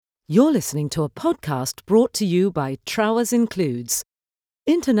You're listening to a podcast brought to you by Trowers Includes,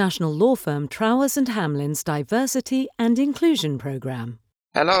 international law firm Trowers and Hamlin's Diversity and Inclusion Programme.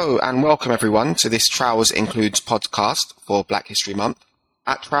 Hello and welcome everyone to this Trowers Includes podcast for Black History Month.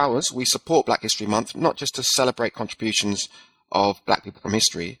 At Trowers, we support Black History Month not just to celebrate contributions of Black people from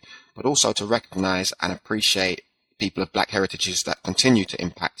history, but also to recognise and appreciate people of Black heritages that continue to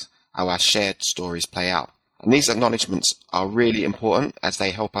impact how our shared stories play out. And these acknowledgements are really important as they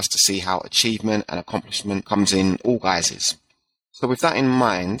help us to see how achievement and accomplishment comes in all guises. So with that in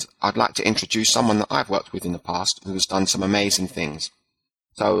mind, I'd like to introduce someone that I've worked with in the past who has done some amazing things.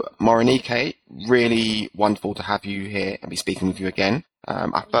 So Morenike, really wonderful to have you here and be speaking with you again.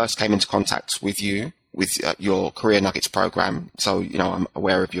 I first came into contact with you with your Career Nuggets program, so I'm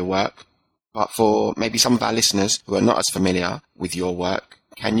aware of your work. But for maybe some of our listeners who are not as familiar with your work,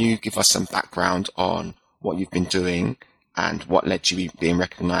 can you give us some background on what you've been doing and what led to you being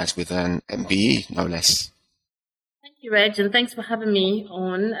recognised with an MBE, no less? Thank you, Reg, and thanks for having me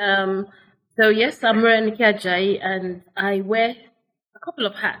on. So yes, I'm Morenike Ajayi, and I wear a couple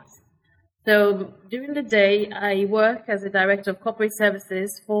of hats. So during the day, I work as a director of corporate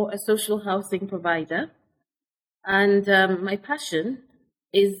services for a social housing provider. And my passion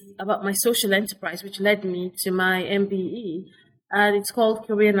is about my social enterprise, which led me to my MBE. And it's called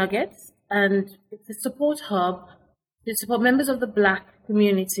Career Nuggets. And it's a support hub to support members of the Black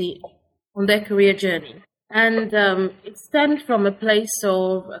community on their career journey. And it stemmed from a place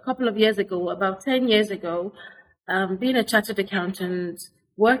of a couple of years ago, about 10 years ago, being a chartered accountant,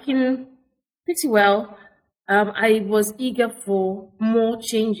 working pretty well. I was eager for more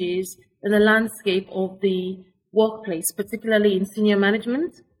changes in the landscape of the workplace, particularly in senior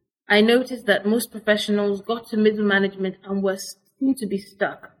management. I noticed that most professionals got to middle management and seemed to be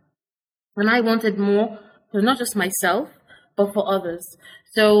stuck. And I wanted more for not just myself, but for others.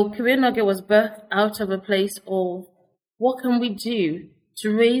 So Career Nugget was birthed out of a place of what can we do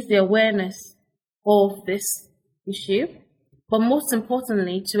to raise the awareness of this issue, but most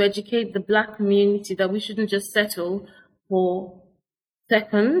importantly, to educate the Black community that we shouldn't just settle for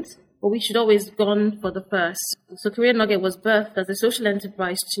second, but we should always gone for the first. So Career Nugget was birthed as a social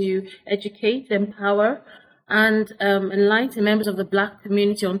enterprise to educate, empower, and enlighten members of the Black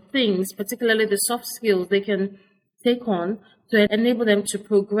community on things, particularly the soft skills they can take on to enable them to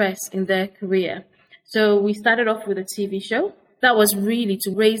progress in their career. So we started off with a TV show. That was really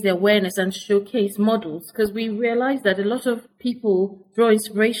to raise the awareness and showcase models, because we realized that a lot of people draw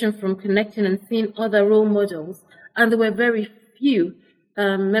inspiration from connecting and seeing other role models, and there were very few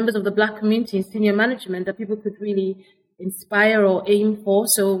members of the Black community in senior management that people could really inspire or aim for.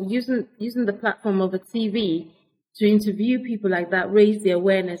 So using the platform of a TV to interview people like that raised the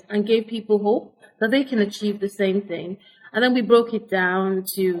awareness and gave people hope that they can achieve the same thing. And then we broke it down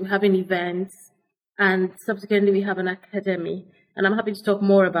to having events, and subsequently we have an academy. And I'm happy to talk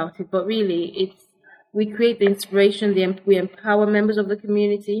more about it, but really we create the inspiration, we empower members of the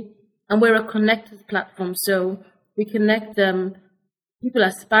community, and we're a connected platform. So we connect people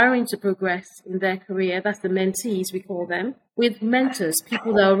aspiring to progress in their career, that's the mentees, we call them, with mentors,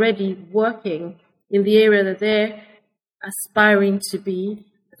 people that are already working in the area that they're aspiring to be.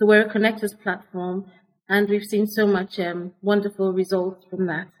 So we're a connectors platform, and we've seen so much wonderful results from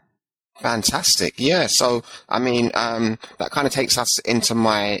that. Fantastic. Yeah. So, that kind of takes us into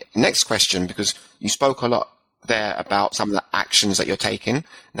my next question, because you spoke a lot there about some of the actions that you're taking.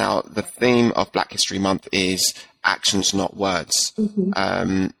 Now, the theme of Black History Month is actions, not words.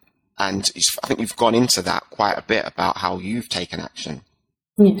 Mm-hmm. And I think you've gone into that quite a bit about how you've taken action.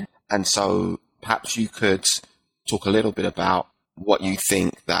 Yeah. And so perhaps you could talk a little bit about what you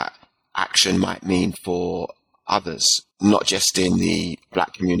think that action might mean for others, not just in the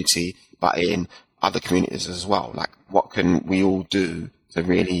Black community, but in other communities as well. Like, what can we all do to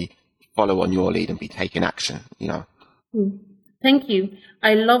really follow on your lead and be taking action, Thank you.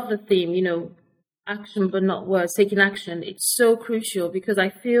 I love the theme, action but not words, taking action. It's so crucial, because I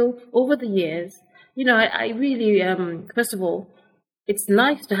feel over the years, I really, first of all, it's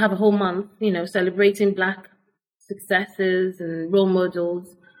nice to have a whole month, celebrating Black successes and role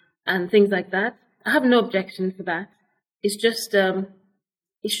models and things like that. I have no objection for that. It's just,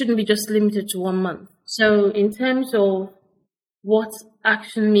 it shouldn't be just limited to 1 month. So in terms of what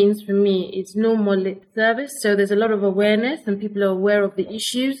action means for me, it's no more lip service. So there's a lot of awareness, and people are aware of the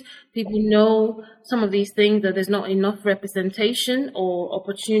issues. People know some of these things, that there's not enough representation or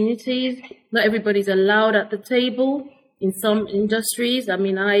opportunities. Not everybody's allowed at the table. in some industries. I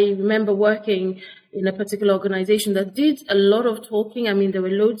mean, I remember working in a particular organization that did a lot of talking. I mean, there were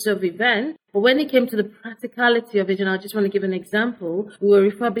loads of events. But when it came to the practicality of it, and I just want to give an example, we were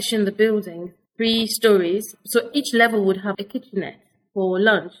refurbishing the building, 3 stories. So each level would have a kitchenette for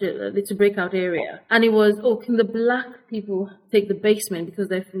lunch, a little breakout area. And it was, can the black people take the basement because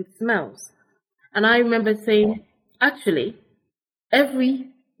their food smells? And I remember saying, actually, every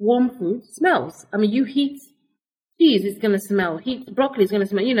warm food smells. I mean, you heat cheese, it's going to smell. Heat broccoli, is going to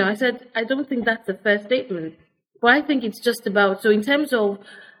smell. I said, I don't think that's a fair statement. But I think it's just about, so in terms of,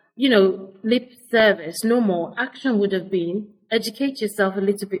 lip service, no more. Action would have been educate yourself a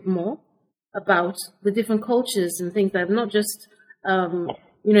little bit more about the different cultures and things like that, not just,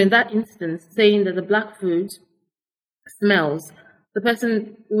 in that instance, saying that the black food smells. The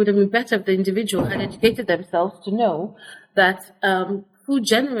person, it would have been better if the individual had educated themselves to know that food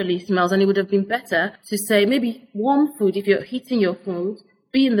generally smells, and it would have been better to say maybe warm food, if you're heating your food,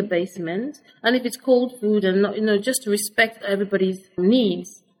 be in the basement, and if it's cold food, and not, just to respect everybody's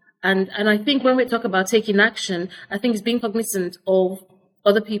needs. And I think when we talk about taking action, I think it's being cognizant of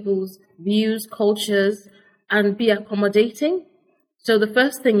other people's views, cultures, and be accommodating. So the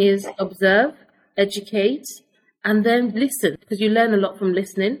first thing is observe, educate, and then listen, because you learn a lot from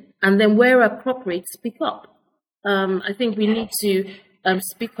listening. And then where appropriate, speak up. I think we need to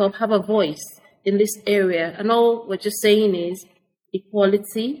speak up, have a voice in this area. And all we're just saying is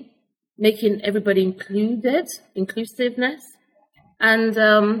equality, making everybody included, inclusiveness. And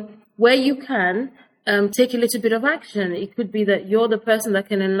where you can, take a little bit of action. It could be that you're the person that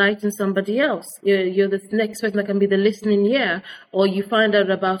can enlighten somebody else. You're the next person that can be the listening ear, or you find out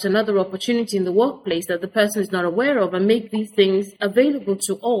about another opportunity in the workplace that the person is not aware of, and make these things available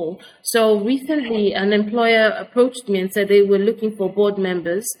to all. So recently, an employer approached me and said they were looking for board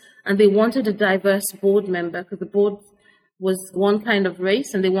members, and they wanted a diverse board member because the board was one kind of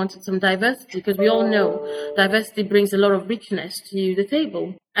race, and they wanted some diversity, because we all know diversity brings a lot of richness to the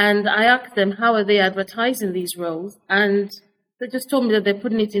table. And I asked them, how are they advertising these roles? And they just told me that they're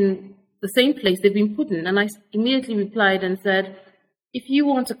putting it in the same place they've been put in. And I immediately replied and said, if you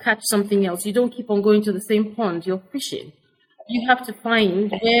want to catch something else, you don't keep on going to the same pond, you're fishing. You have to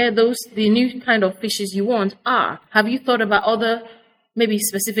find where the new kind of fishes you want are. Have you thought about other maybe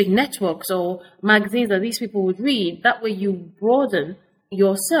specific networks or magazines that these people would read? That way you broaden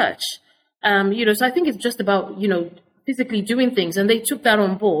your search. So I think it's just about, physically doing things. And they took that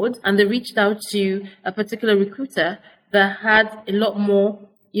on board, and they reached out to a particular recruiter that had a lot more,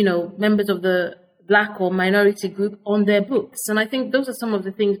 members of the Black or minority group on their books. And I think those are some of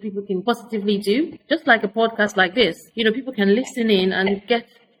the things people can positively do. Just like a podcast like this, people can listen in and get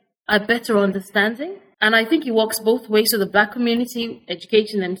a better understanding. And I think it works both ways. So the Black community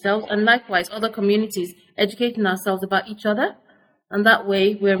educating themselves, and likewise other communities educating ourselves about each other. And that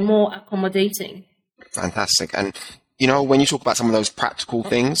way we're more accommodating. Fantastic. And, when you talk about some of those practical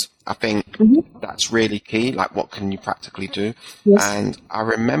things, I think that's really key. Like, what can you practically do? Yes. And I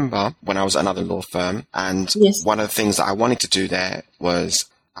remember when I was at another law firm, and one of the things that I wanted to do there was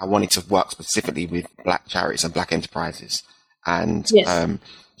I wanted to work specifically with Black charities and Black enterprises. And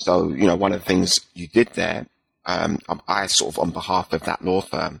so, one of the things you did there, I sort of, on behalf of that law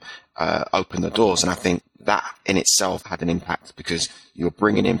firm, opened the doors. And I think that in itself had an impact, because you're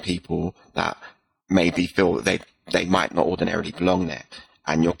bringing in people that maybe feel that they might not ordinarily belong there.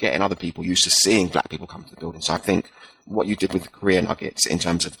 And you're getting other people used to seeing Black people come to the building. So I think what you did with the Career Nuggets in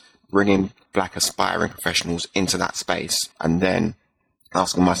terms of bringing Black aspiring professionals into that space, and then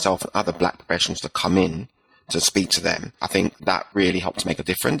asking myself and other Black professionals to come in to speak to them, I think that really helped to make a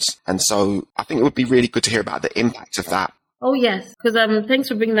difference. And so I think it would be really good to hear about the impact of that. Oh, yes, because thanks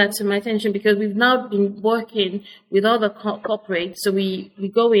for bringing that to my attention, because we've now been working with other corporates. So we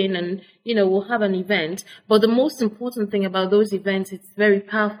go in and, we'll have an event. But the most important thing about those events, it's very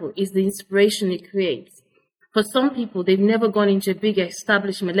powerful, is the inspiration it creates. For some people, they've never gone into a big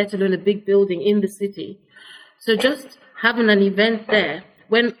establishment, let alone a big building in the city. So just having an event there,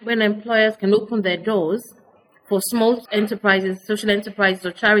 when employers can open their doors for small enterprises, social enterprises,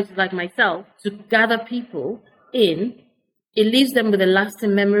 or charities like myself to gather people in, it leaves them with a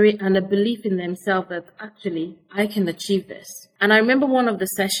lasting memory and a belief in themselves that actually I can achieve this. And I remember one of the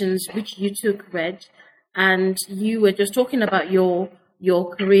sessions which you took, Reg, and you were just talking about your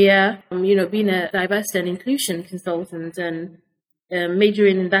career, being a diversity and inclusion consultant and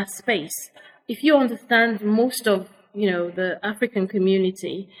majoring in that space. If you understand most of, the African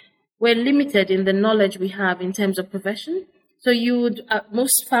community, we're limited in the knowledge we have in terms of profession. So you would,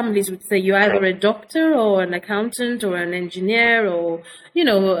 most families would say you're either a doctor or an accountant or an engineer or,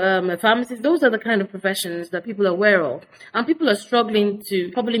 a pharmacist. Those are the kind of professions that people are aware of. And people are struggling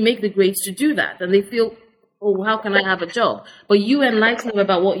to probably make the grades to do that. And they feel, oh, how can I have a job? But you enlighten them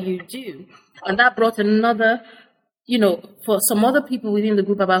about what you do. And that brought another, for some other people within the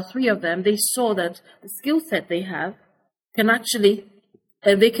group, about 3 of them, they saw that the skill set they have can actually,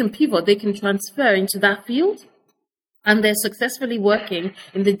 they can pivot, they can transfer into that field. And they're successfully working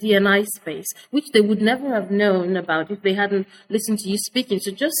in the D&I space, which they would never have known about if they hadn't listened to you speaking.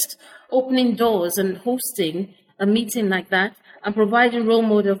 So just opening doors and hosting a meeting like that and providing role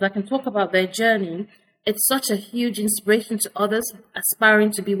models that can talk about their journey, it's such a huge inspiration to others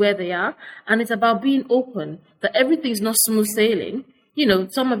aspiring to be where they are. And it's about being open, that everything's not smooth sailing.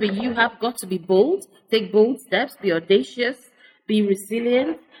 Some of it, you have got to be bold, take bold steps, be audacious, be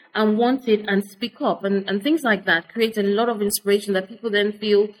resilient, and want it and speak up and things like that create a lot of inspiration that people then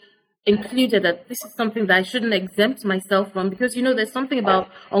feel included, that this is something that I shouldn't exempt myself from, because there's something about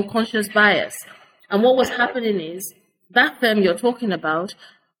unconscious bias. And what was happening is that firm you're talking about,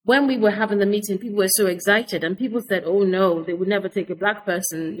 when we were having the meeting, people were so excited and people said, oh no, they would never take a black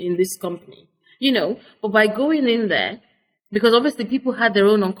person in this company, but by going in there, because obviously people had their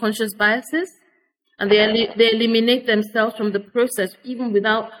own unconscious biases, and they eliminate themselves from the process even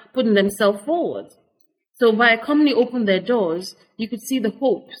without putting themselves forward. So by a company opened their doors, you could see the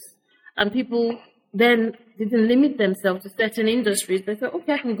hopes. And people then didn't limit themselves to certain industries. They thought,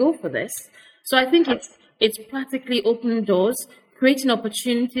 okay, I can go for this. So I think it's practically opening doors, creating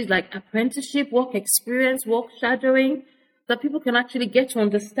opportunities like apprenticeship, work experience, work shadowing, that people can actually get to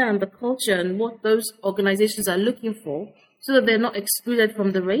understand the culture and what those organizations are looking for so that they're not excluded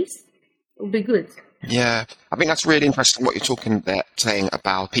from the race. It would be good. Yeah, I think that's really interesting what you're saying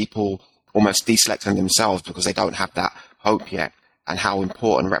about people almost deselecting themselves because they don't have that hope yet, and how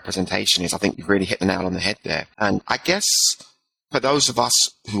important representation is. I think you've really hit the nail on the head there. And I guess for those of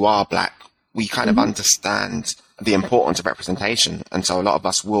us who are black, we kind of understand the importance of representation. And so a lot of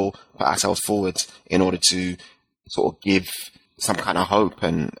us will put ourselves forward in order to sort of give some kind of hope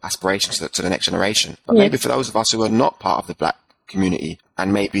and aspiration to the next generation. But maybe for those of us who are not part of the black community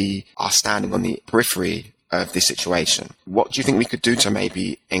and maybe are standing on the periphery of this situation, what do you think we could do to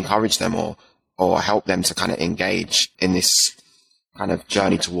maybe encourage them or help them to kind of engage in this kind of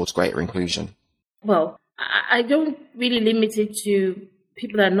journey towards greater inclusion? Well, I don't really limit it to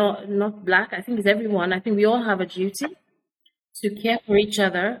people that are not black. I think it's everyone. I think we all have a duty to care for each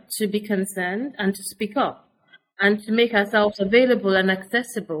other, to be concerned and to speak up and to make ourselves available and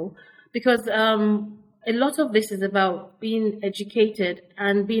accessible, because a lot of this is about being educated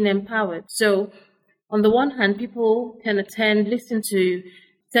and being empowered. So on the one hand, people can attend, listen to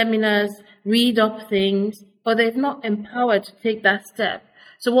seminars, read up things, but they're not empowered to take that step.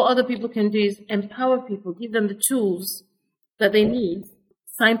 So what other people can do is empower people, give them the tools that they need,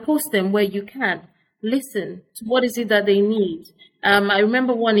 signpost them where you can, listen to what is it that they need. I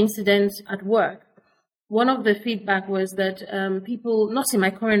remember one incident at work. One of the feedback was that people, not in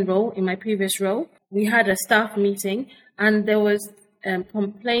my current role, in my previous role, we had a staff meeting and there was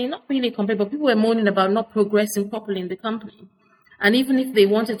complaint, not really complaint, but people were moaning about not progressing properly in the company. And even if they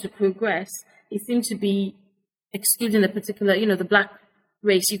wanted to progress, it seemed to be excluding a particular, the black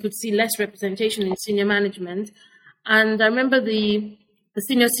race. You could see less representation in senior management. And I remember the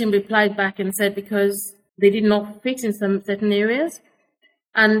senior team replied back and said because they did not fit in some certain areas.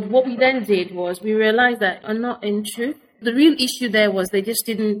 And what we then did was we realized that, not in truth, the real issue there was they just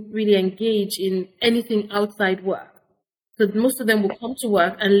didn't really engage in anything outside work. So most of them would come to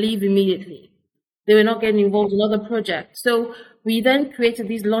work and leave immediately. They were not getting involved in other projects. So we then created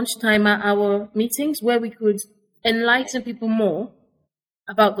these lunchtime hour meetings where we could enlighten people more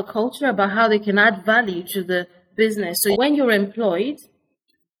about the culture, about how they can add value to the business. So when you're employed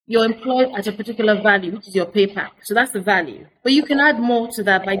at a particular value, which is your pay pack. So that's the value. But you can add more to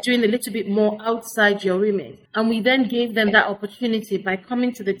that by doing a little bit more outside your remit. And we then gave them that opportunity by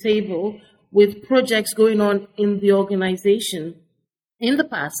coming to the table with projects going on in the organization. In the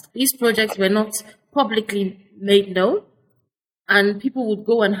past, these projects were not publicly made known, and people would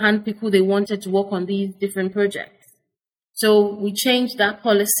go and handpick who they wanted to work on these different projects. So we changed that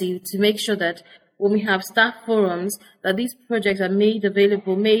policy to make sure that when we have staff forums, that these projects are made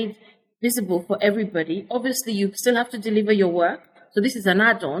available, made visible for everybody. Obviously, you still have to deliver your work. So this is an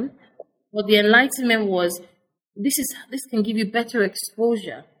add-on. But the enlightenment was, this can give you better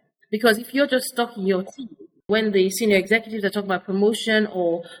exposure. Because if you're just stuck in your team, when the senior executives are talking about promotion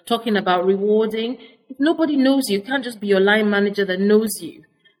or talking about rewarding, if nobody knows you, you can't just be your line manager that knows you.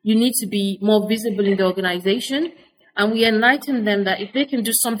 You need to be more visible in the organization. And we enlighten them that if they can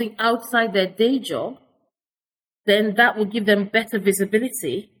do something outside their day job, then that will give them better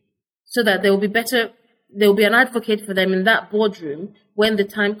visibility so that there will be an advocate for them in that boardroom when the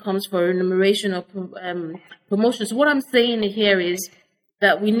time comes for remuneration or promotion. So what I'm saying here is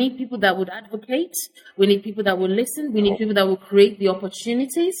that we need people that would advocate, we need people that will listen, we need people that will create the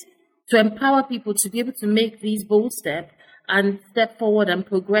opportunities to empower people to be able to make these bold steps and step forward and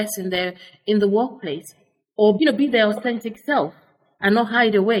progress in the workplace, or be their authentic self and not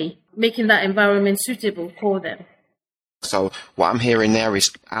hide away, making that environment suitable for them. So what I'm hearing there is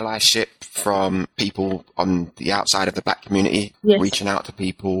allyship from people on the outside of the Black community, Yes. reaching out to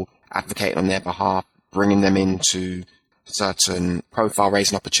people, advocating on their behalf, bringing them into certain profile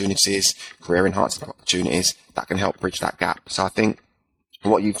raising opportunities, career enhancing opportunities that can help bridge that gap. So I think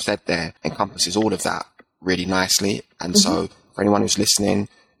what you've said there encompasses all of that really nicely. And so for anyone who's listening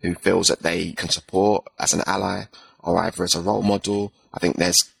who feels that they can support as an ally or either as a role model, I think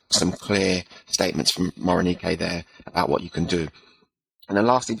there's some clear statements from Morenike there about what you can do. And then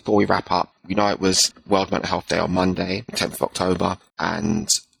lastly, before we wrap up, it was World Mental Health Day on Monday, 10th of October. And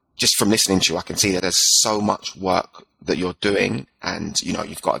just from listening to you, I can see that there's so much work that you're doing, and,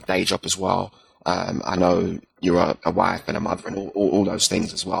 you've got a day job as well. I know you're a wife and a mother and all those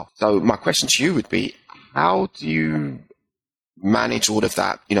things as well. So my question to you would be, how do you manage all of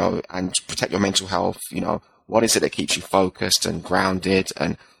that, and protect your mental health? What is it that keeps you focused and grounded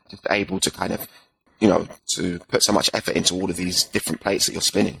and just able to kind of, to put so much effort into all of these different plates that you're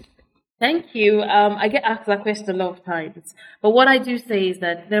spinning? Thank you. I get asked that question a lot of times. But what I do say is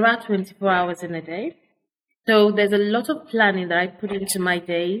that there are 24 hours in a day. So there's a lot of planning that I put into my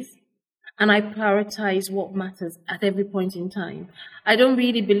days, and I prioritize what matters at every point in time. I don't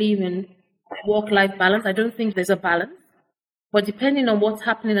really believe in work-life balance. I don't think there's a balance. But depending on what's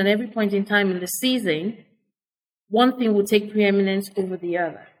happening at every point in time in the season, one thing will take preeminence over the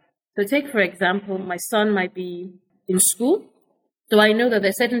other. So take, for example, my son might be in school. So I know that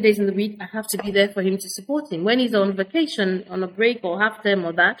there are certain days in the week I have to be there for him to support him. When he's on vacation, on a break or half term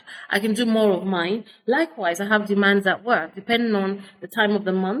or that, I can do more of mine. Likewise, I have demands at work. Depending on the time of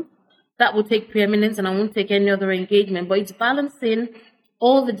the month, that will take preeminence and I won't take any other engagement. But it's balancing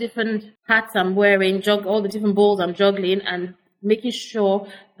all the different hats I'm wearing, all the different balls I'm juggling, and making sure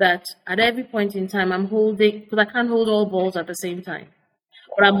that at every point in time I'm holding, because I can't hold all balls at the same time,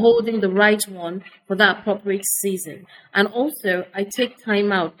 but I'm holding the right one for that appropriate season. And also, I take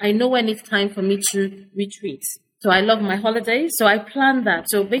time out. I know when it's time for me to retreat. So I love my holidays, so I plan that.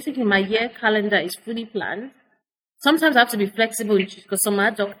 So basically, my year calendar is fully planned. Sometimes I have to be flexible because some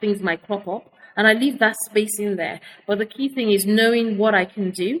ad hoc things might crop up, and I leave that space in there. But the key thing is knowing what I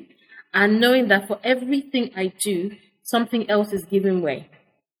can do and knowing that for everything I do, something else is giving way.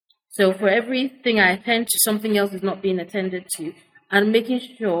 So for everything I attend to, something else is not being attended to, and making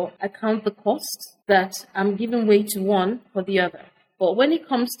sure I count the costs that I'm giving way to one for the other. But when it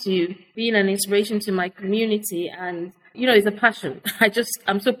comes to being an inspiration to my community, and it's a passion.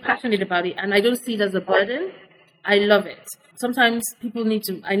 I'm so passionate about it, and I don't see it as a burden. I love it. Sometimes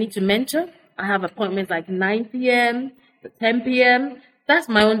I need to mentor. I have appointments like 9 p.m. to 10 p.m. That's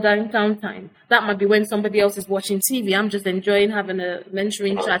my own downtown time. That might be when somebody else is watching TV. I'm just enjoying having a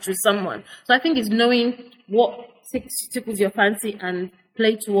mentoring chat with someone. So I think it's knowing what tickles your fancy and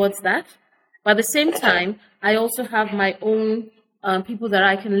play towards that. But at the same time, I also have my own people that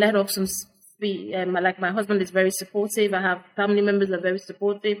I can let off some speed. Like my husband is very supportive. I have family members that are very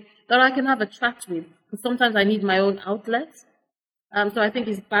supportive that I can have a chat with. Because sometimes I need my own outlets. So I think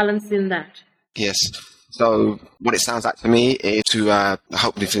it's balancing that. Yes. So what it sounds like to me is to,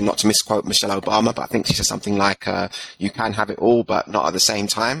 hopefully not to misquote Michelle Obama, but I think she said something like, you can have it all, but not at the same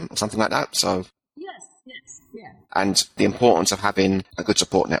time, or something like that. So Yes. And the importance of having a good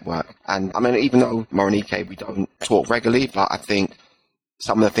support network. And I mean, even though Morenike, we don't talk regularly, but I think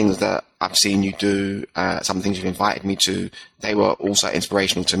some of the things that I've seen you do, some of the things you've invited me to, they were also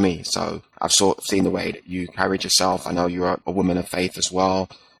inspirational to me. So I've sort of seen the way that you carried yourself. I know you're a woman of faith as well.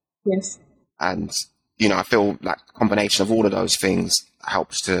 Yes. And, I feel like the combination of all of those things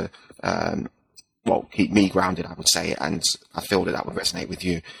helps to, keep me grounded, I would say. And I feel that would resonate with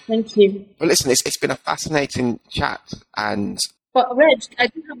you. Thank you. But listen, it's been a fascinating chat. But Reg, I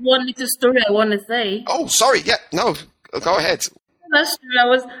do have one little story I want to say. Oh, sorry. Yeah, no, go ahead. That's true.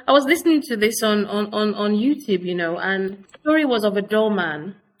 I was listening to this on YouTube, and the story was of a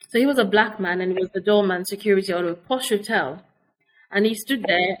doorman. So he was a black man, and he was the doorman security at a posh hotel. And he stood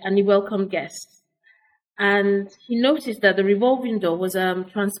there and he welcomed guests. And he noticed that the revolving door was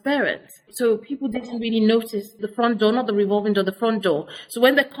transparent. So people didn't really notice the front door, not the revolving door, the front door. So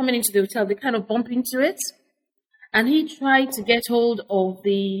when they're coming into the hotel, they kind of bump into it. And he tried to get hold of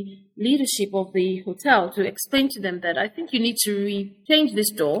the leadership of the hotel to explain to them that I think you need to change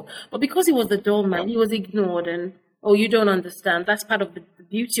this door. But because he was the doorman, he was ignored and, oh, you don't understand. That's part of the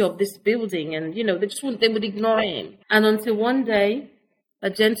beauty of this building. And, they would ignore him. And until one day, a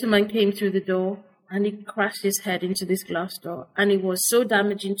gentleman came through the door and he crashed his head into this glass door. And it was so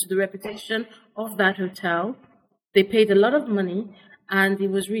damaging to the reputation of that hotel. They paid a lot of money and it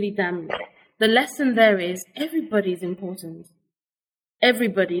was really damaging. The lesson there is everybody is important.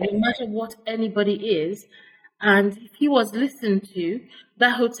 Everybody, no matter what anybody is. And if he was listened to,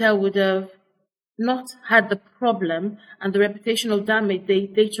 that hotel would have not had the problem and the reputational damage they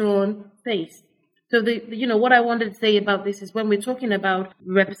later on faced. So, what I wanted to say about this is when we're talking about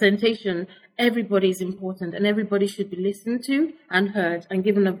representation, everybody is important and everybody should be listened to and heard and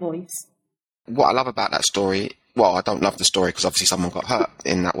given a voice. What I love about that story, well, I don't love the story because obviously someone got hurt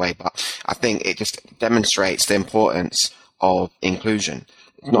in that way, but I think it just demonstrates the importance of inclusion.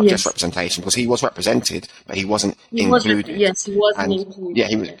 Not just representation, because he was represented, but he wasn't included. Yes, he wasn't included. Yeah,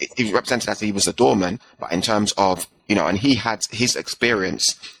 he was represented as he was the doorman, but in terms of, and he had his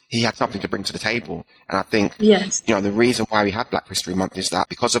experience, he had something to bring to the table. And I think, the reason why we have Black History Month is that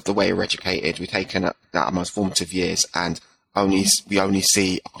because of the way we're educated, we've taken our most formative years and we only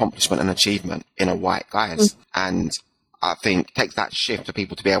see accomplishment and achievement in a white guise. And I think it takes that shift for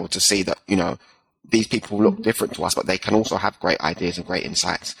people to be able to see that, these people look different to us, but they can also have great ideas and great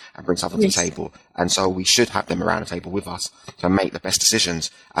insights and bring something to the table. And so we should have them around the table with us to make the best decisions,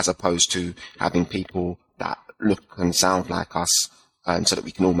 as opposed to having people that look and sound like us, so that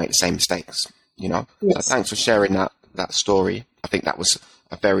we can all make the same mistakes, So thanks for sharing that story. I think that was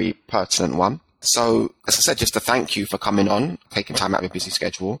a very pertinent one. So, as I said, just to thank you for coming on, taking time out of your busy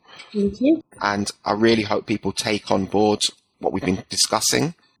schedule. Thank you. And I really hope people take on board what we've been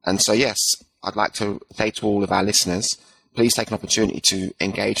discussing. And so, yes, I'd like to say to all of our listeners, please take an opportunity to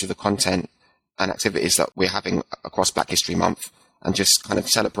engage with the content and activities that we're having across Black History Month and just kind of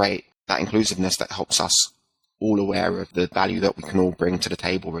celebrate that inclusiveness that helps us all aware of the value that we can all bring to the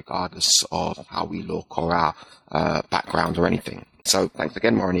table, regardless of how we look or our background or anything. So thanks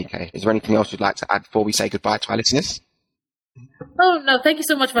again, Morenike. Is there anything else you'd like to add before we say goodbye to our listeners? Oh, no, thank you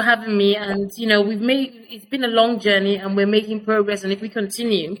so much for having me. And, it's been a long journey and we're making progress. And if we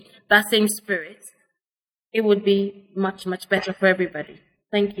continue that same spirit, it would be much, much better for everybody.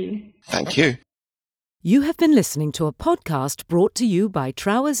 Thank you. Thank you. You have been listening to a podcast brought to you by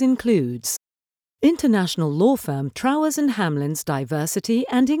Trowers Includes, international law firm Trowers and Hamlin's Diversity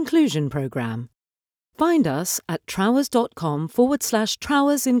and Inclusion Program. Find us at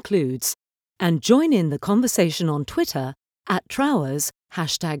trowers.com/Trowers Includes and join in the conversation on Twitter at Trowers,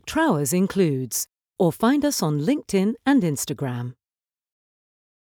 #Trowers Includes, or find us on LinkedIn and Instagram.